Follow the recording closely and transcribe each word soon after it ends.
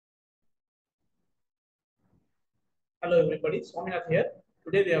Hello everybody, Swaminath here.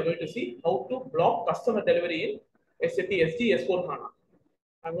 Today we are going to see how to block customer delivery in SAP SD S4HANA.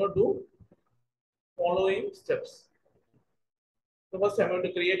 I'm going to do following steps. So first I'm going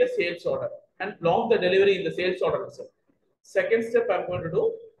to create a sales order and block the delivery in the sales order itself. Second step I'm going to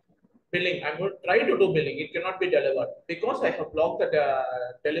do billing. I'm going to try to do billing. It cannot be delivered because I have blocked the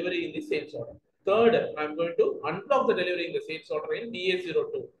delivery in the sales order. Third, I'm going to unblock the delivery in the sales order in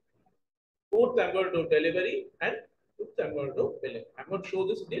DA02. Fourth, I'm going to do delivery, and fifth, I'm going to do billing. I'm going to show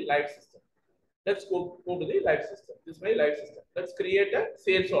this in the live system. Let's go to the live system. This is my live system. Let's create a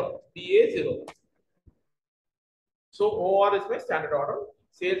sales order, DA0. So OR is my standard order.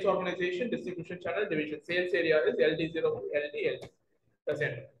 Sales organization, distribution channel, division. Sales area is LD01, LD. Press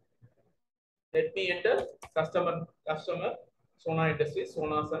enter. Let me enter customer, Sona Industries,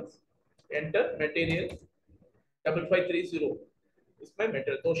 Sona Sons. Enter material 5530. This is my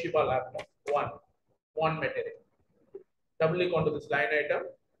material, Toshiba laptop. One material. Double click onto this line item.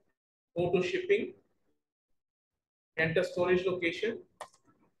 Go to shipping. Enter storage location.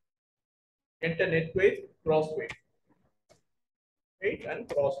 Enter net weight, gross weight. Weight and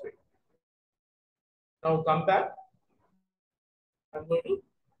gross weight. Now come back. I'm going to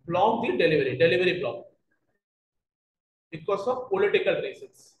block the delivery block because of political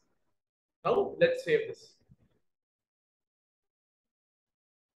reasons. Now let's save this.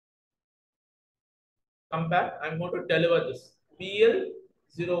 Come back. I'm going to deliver this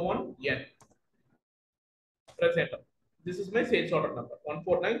BL01N. Press enter. This is my sales order number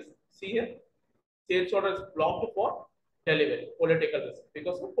 149. See here, sales order is blocked for delivery, political reasons,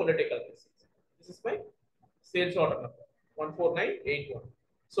 because of political reasons. This is my sales order number 14981.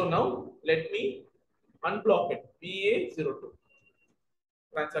 So now let me unblock it. BA02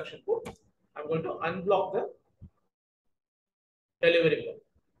 transaction code. I'm going to unblock the delivery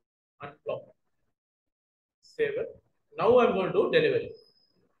block. Unblock. Save it. Now I'm going to do delivery.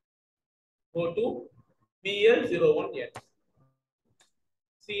 Go to BL01N.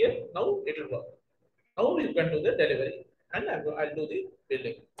 See here, now it will work. Now you can do the delivery and I'll do the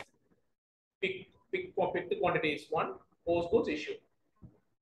billing. Pick the quantity is 1, postcodes issue.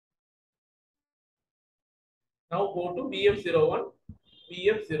 Now go to BF01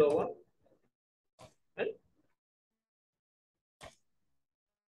 and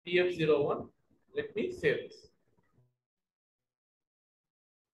BF01. Let me save this.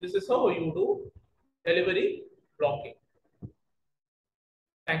 This is how you do delivery blocking.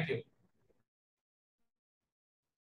 Thank you.